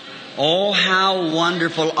right. Oh, how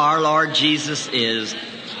wonderful our Lord Jesus is.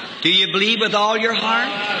 Do you believe with all your heart?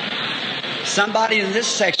 Somebody in this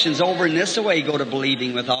section's over in this way go to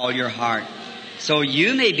believing with all your heart. So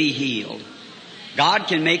you may be healed. God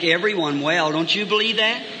can make everyone well. Don't you believe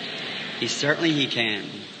that? He can.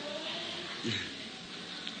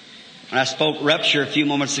 When I spoke rupture a few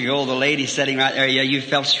moments ago, the lady sitting right there, yeah, you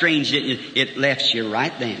felt strange, didn't you? It left you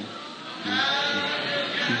right then.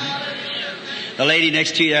 The lady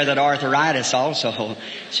next to you there, that arthritis also.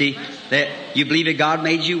 See, you believe that God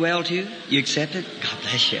made you well too? You accept it? God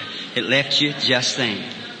bless you. It left you just then.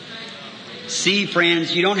 See,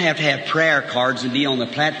 friends, you don't have to have prayer cards and be on the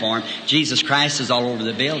platform. Jesus Christ is all over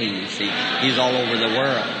the building, you see. He's all over the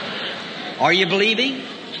world. Are you believing?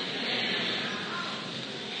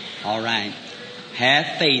 All right.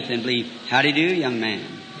 Have faith and believe. How do you do, young man?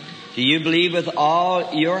 Do you believe with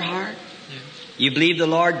all your heart? Yes. You believe the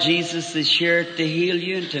Lord Jesus is here to heal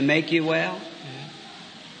you and to make you well? Yes.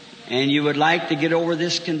 And you would like to get over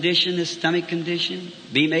this condition, this stomach condition,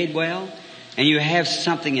 be made well? And you have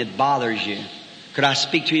something that bothers you. Could I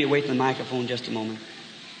speak to you away from the microphone just a moment?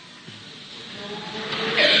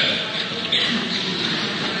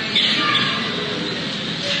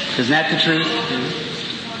 Isn't that the truth?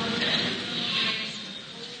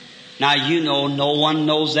 Now you know no one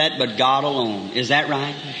knows that but God alone. Is that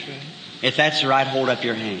right? That's right. If that's right, hold up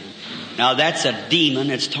your hand. Now that's a demon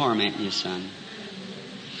that's tormenting you, son.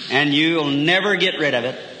 And you'll never get rid of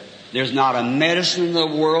it. There's not a medicine in the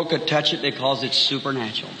world could touch it because it's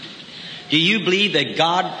supernatural. Do you believe that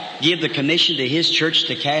God gave the commission to His church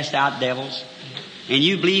to cast out devils? And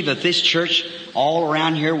you believe that this church all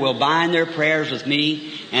around here will bind their prayers with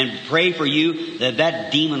me and pray for you that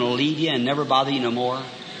that demon will leave you and never bother you no more?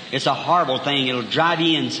 It's a horrible thing. It'll drive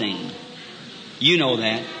you insane. You know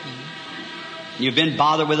that. You've been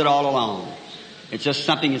bothered with it all along. It's just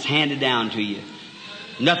something that's handed down to you.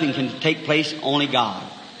 Nothing can take place, only God.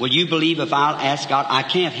 Will you believe if I'll ask God? I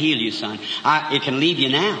can't heal you, son. It can leave you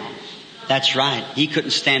now. That's right. He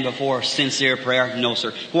couldn't stand before sincere prayer. No,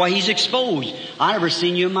 sir. Why, He's exposed. I never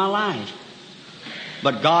seen you in my life.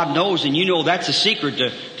 But God knows, and you know that's a secret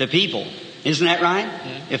to people. Isn't that right?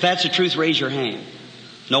 Yeah. If that's the truth, raise your hand.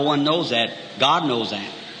 No one knows that. God knows that.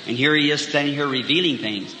 And here He is standing here revealing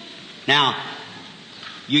things. Now,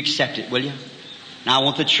 you accept it, will you? Now I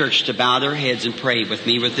want the church to bow their heads and pray with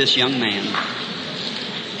me with this young man.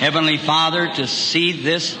 Heavenly Father, to see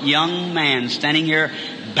this young man standing here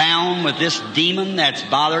bound with this demon that's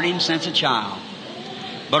bothered him since a child.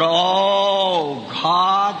 But oh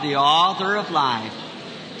God, the author of life,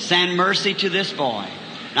 send mercy to this boy.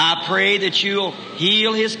 Now I pray that you'll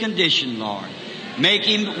heal his condition, Lord. Make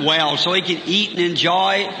him well so he can eat and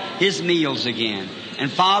enjoy his meals again.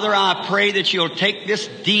 And Father, I pray that you'll take this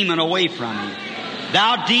demon away from him.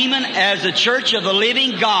 Thou demon, as the church of the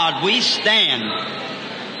living God, we stand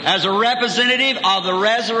as a representative of the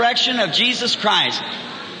resurrection of Jesus Christ.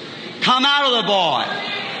 Come out of the boy.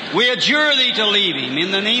 We adjure thee to leave him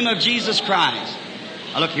in the name of Jesus Christ.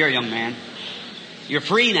 Now look here, young man. You're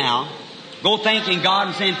free now. Go thanking God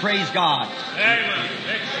and saying, praise God. Amen.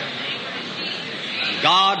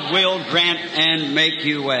 God will grant and make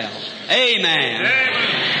you well. Amen.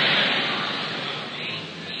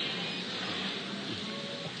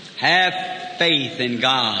 Have faith in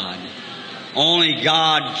God. Only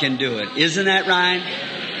God can do it. Isn't that right?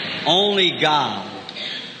 Only God.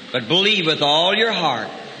 But believe with all your heart,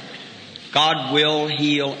 God will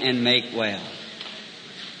heal and make well.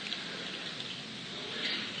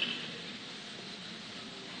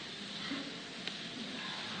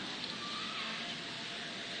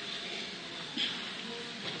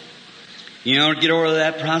 You don't get over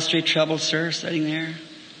that prostrate trouble, sir, sitting there?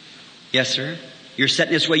 Yes, sir. You're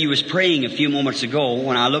sitting this way. You was praying a few moments ago.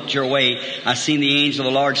 When I looked your way, I seen the angel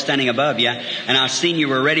of the Lord standing above you, and I seen you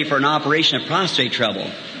were ready for an operation of prostrate trouble.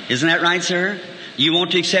 Isn't that right, sir? You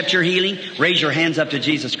want to accept your healing? Raise your hands up to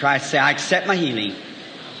Jesus Christ. Say, I accept my healing.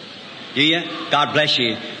 Do you? God bless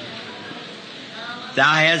you.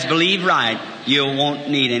 Thou hast believed right. You won't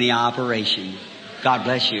need any operation. God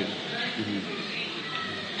bless you. Mm-hmm.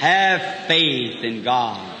 Have faith in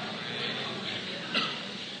God.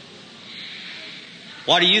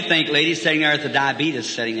 What do you think, ladies sitting there with the diabetes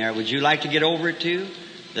sitting there? Would you like to get over it too?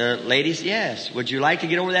 The ladies, yes. Would you like to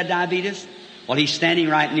get over that diabetes? Well, he's standing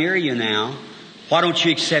right near you now. Why don't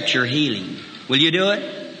you accept your healing? Will you do it?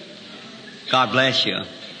 God bless you.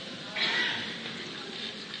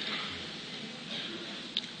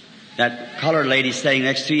 That colored lady sitting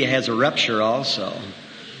next to you has a rupture also.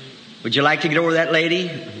 Would you like to get over that, lady?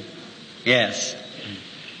 Yes.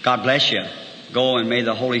 God bless you. Go and may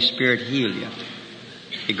the Holy Spirit heal you.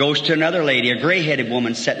 It goes to another lady, a gray-headed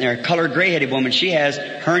woman sitting there, a colored gray-headed woman. She has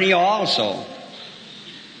hernia also.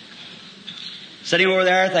 Sitting over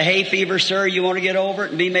there with the hay fever, sir, you want to get over it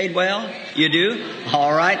and be made well? You do?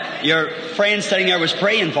 All right. Your friend sitting there was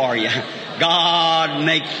praying for you. God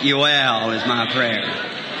make you well is my prayer.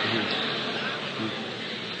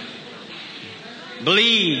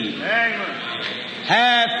 Believe.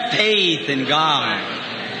 Have faith in God.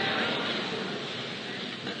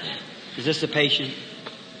 Is this a patient?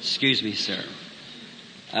 Excuse me, sir.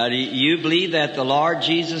 Do you believe that the Lord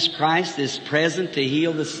Jesus Christ is present to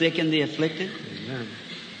heal the sick and the afflicted? Amen.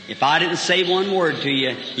 If I didn't say one word to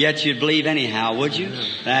you, yet you'd believe anyhow, would you? Amen.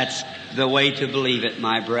 That's the way to believe it,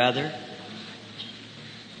 my brother.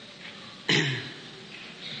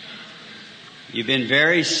 You've been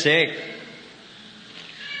very sick.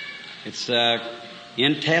 It's an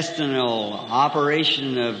intestinal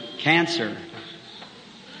operation of cancer.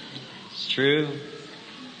 It's true.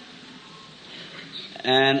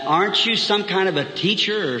 And aren't you some kind of a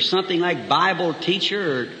teacher or something like Bible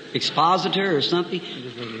teacher or expositor or something?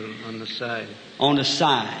 On the side. On the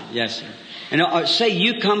side, yes, sir. And say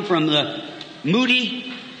you come from the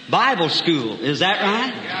Moody Bible School. Is that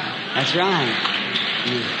right? Yeah. That's right.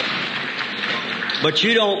 Yeah. But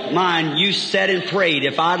you don't mind, you said and prayed,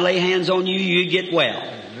 if I'd lay hands on you, you'd get well.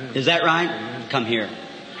 Amen. Is that right? Amen. Come here.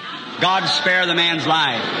 God spare the man's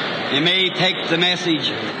life. And may he take the message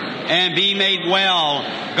and be made well.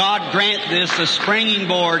 God grant this a springing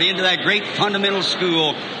board into that great fundamental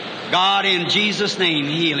school. God, in Jesus' name,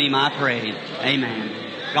 heal him, I pray. Amen.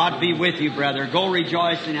 God be with you, brother. Go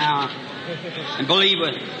rejoicing now and believe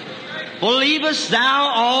it. Believest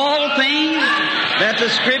thou all things that the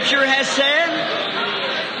Scripture has said?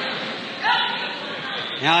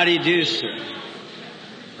 How do you do, sir?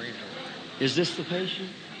 Is this the patient?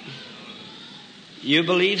 You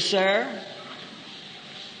believe, sir?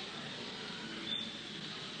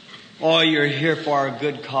 Oh, you're here for a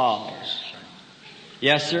good cause.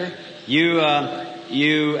 Yes, sir. You're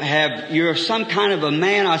some kind of a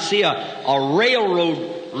man. I see a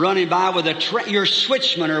railroad running by with your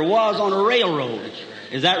switchman or was on a railroad.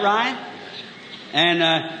 Is that right?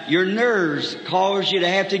 And your nerves cause you to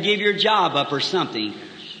have to give your job up or something.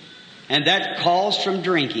 And that calls from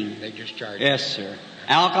drinking. They just charged. Yes, sir.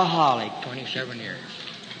 Alcoholic. 27 years.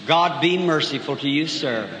 God be merciful to you,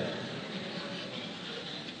 sir.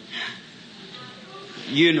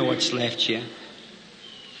 You know what's left you.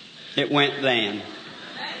 It went then.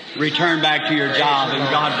 Return back to your job and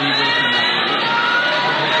God be with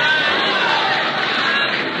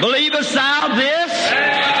you. Believest thou this?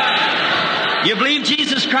 You believe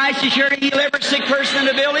Jesus Christ is here to heal every sick person in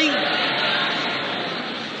the building?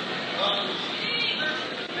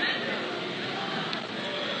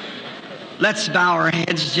 Let's bow our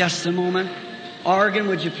heads just a moment. Organ,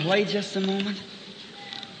 would you play just a moment?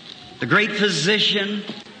 The great physician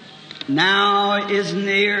now is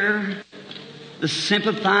near. the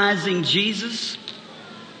sympathizing Jesus.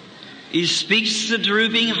 He speaks the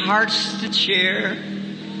drooping hearts to cheer.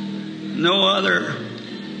 No other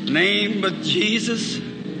name but Jesus.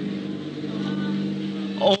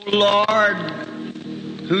 O Lord,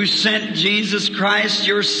 who sent Jesus Christ,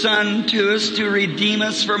 your Son, to us to redeem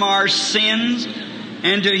us from our sins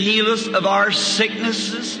and to heal us of our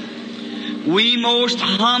sicknesses, we most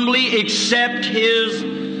humbly accept His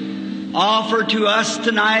offer to us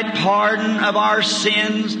tonight, pardon of our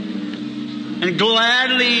sins, and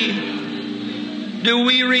gladly do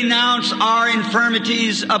we renounce our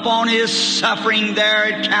infirmities upon His suffering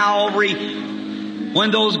there at Calvary,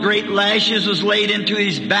 when those great lashes was laid into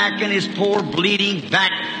His back and His poor bleeding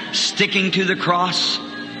back sticking to the cross.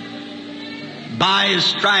 By His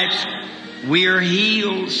stripes we are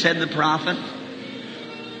healed, said the prophet.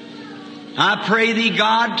 I pray Thee,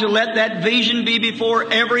 God, to let that vision be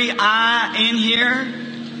before every eye in here,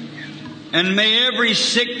 and may every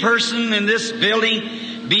sick person in this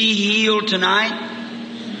building be healed tonight.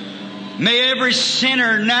 May every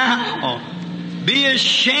sinner now be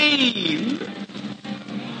ashamed,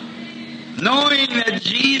 knowing that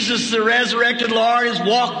Jesus, the resurrected Lord, has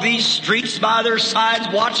walked these streets by their sides,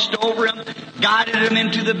 watched over them, guided them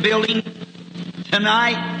into the building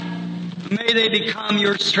tonight. May they become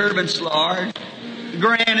your servants, Lord.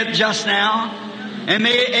 Grant it just now. And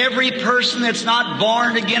may every person that's not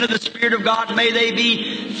born again of the Spirit of God, may they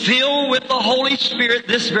be filled with the Holy Spirit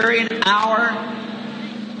this very hour.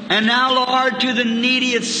 And now, Lord, to the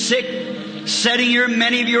needy and sick, setting here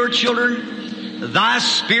many of your children, Thy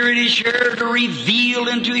Spirit is here to reveal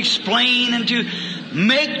and to explain and to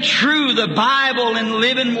make true the Bible in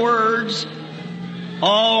living words.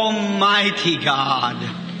 Almighty God,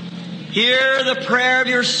 hear the prayer of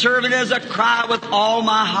your servant as I cry with all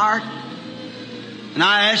my heart. And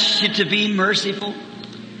I ask you to be merciful.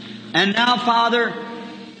 And now, Father,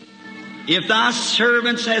 if Thy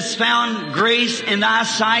servants has found grace in Thy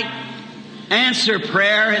sight, answer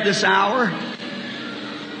prayer at this hour.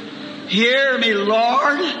 Hear me,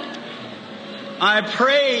 Lord. I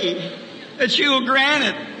pray that You will grant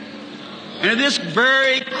it. And at this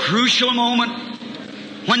very crucial moment,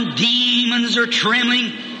 when demons are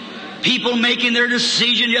trembling, people making their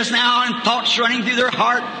decision just now and thoughts running through their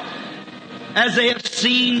heart, as they have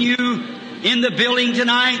seen You in the building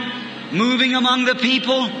tonight, moving among the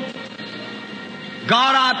people,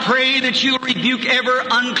 God, I pray that You'll rebuke every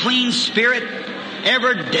unclean spirit,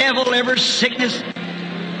 every devil, every sickness.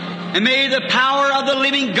 And may the power of the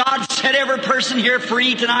living God set every person here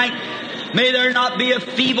free tonight. May there not be a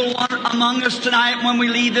feeble one among us tonight when we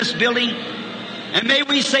leave this building. And may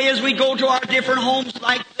we say as we go to our different homes,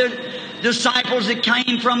 like the disciples that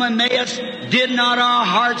came from Emmaus, did not our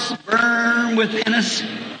hearts burn within us?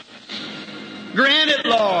 Grant it,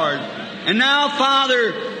 Lord. And now,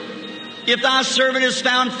 Father, if Thy servant has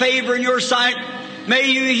found favor in Your sight,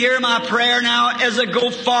 may You hear my prayer now as I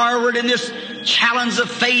go forward in this challenge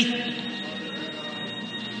of faith.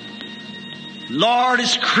 Lord,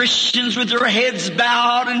 as Christians with their heads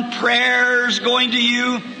bowed and prayers going to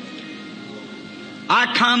You,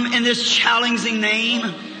 I come in this challenging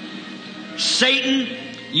name. Satan,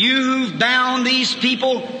 You who've bound these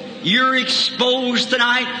people, You're exposed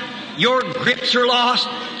tonight. Your grips are lost.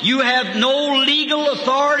 You have no legal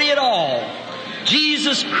authority at all.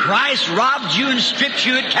 Jesus Christ robbed You and stripped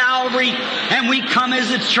You at Calvary, and we come as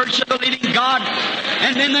the church of the living God.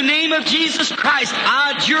 And in the name of Jesus Christ,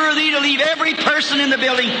 I adjure Thee to leave every person in the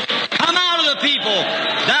building. Come out of the people.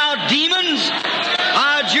 Thou demons,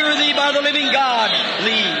 I adjure Thee by the living God,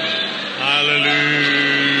 leave.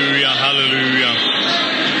 Hallelujah, hallelujah.